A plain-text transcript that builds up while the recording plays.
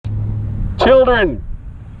Children,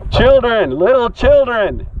 little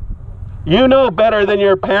children, you know better than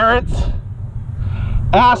your parents.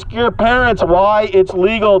 Ask your parents why it's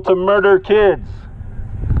legal to murder kids.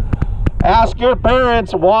 Ask your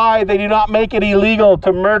parents why they do not make it illegal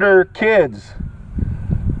to murder kids.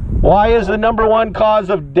 Why is the #1 cause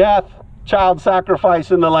of death child sacrifice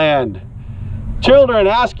in the land? Children,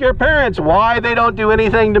 ask your parents why they don't do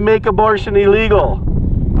anything to make abortion illegal.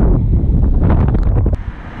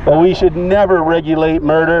 But we should never regulate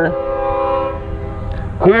murder.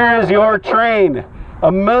 Here is your train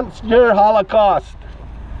amidst your Holocaust.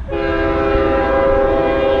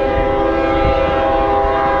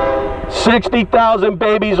 $60,000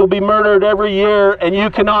 babies will be murdered every year, and you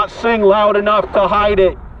cannot sing loud enough to hide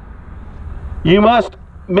it. You must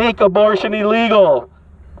make abortion illegal.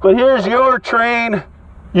 But here's your train.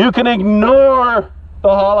 You can ignore the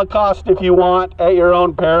Holocaust if you want at your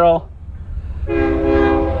own peril.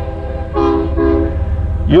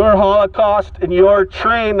 Your Holocaust and your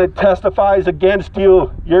train that testifies against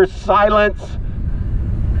you, your silence.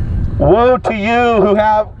 Woe to you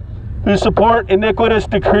who support iniquitous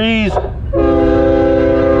decrees, who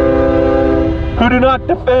do not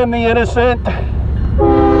defend the innocent,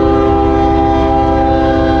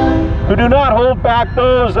 who do not hold back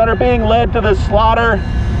those that are being led to the slaughter.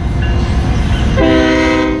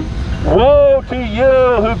 Woe to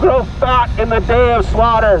you who grow fat in the day of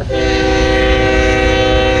slaughter,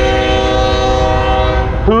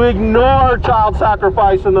 who ignore child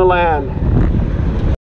sacrifice in the land.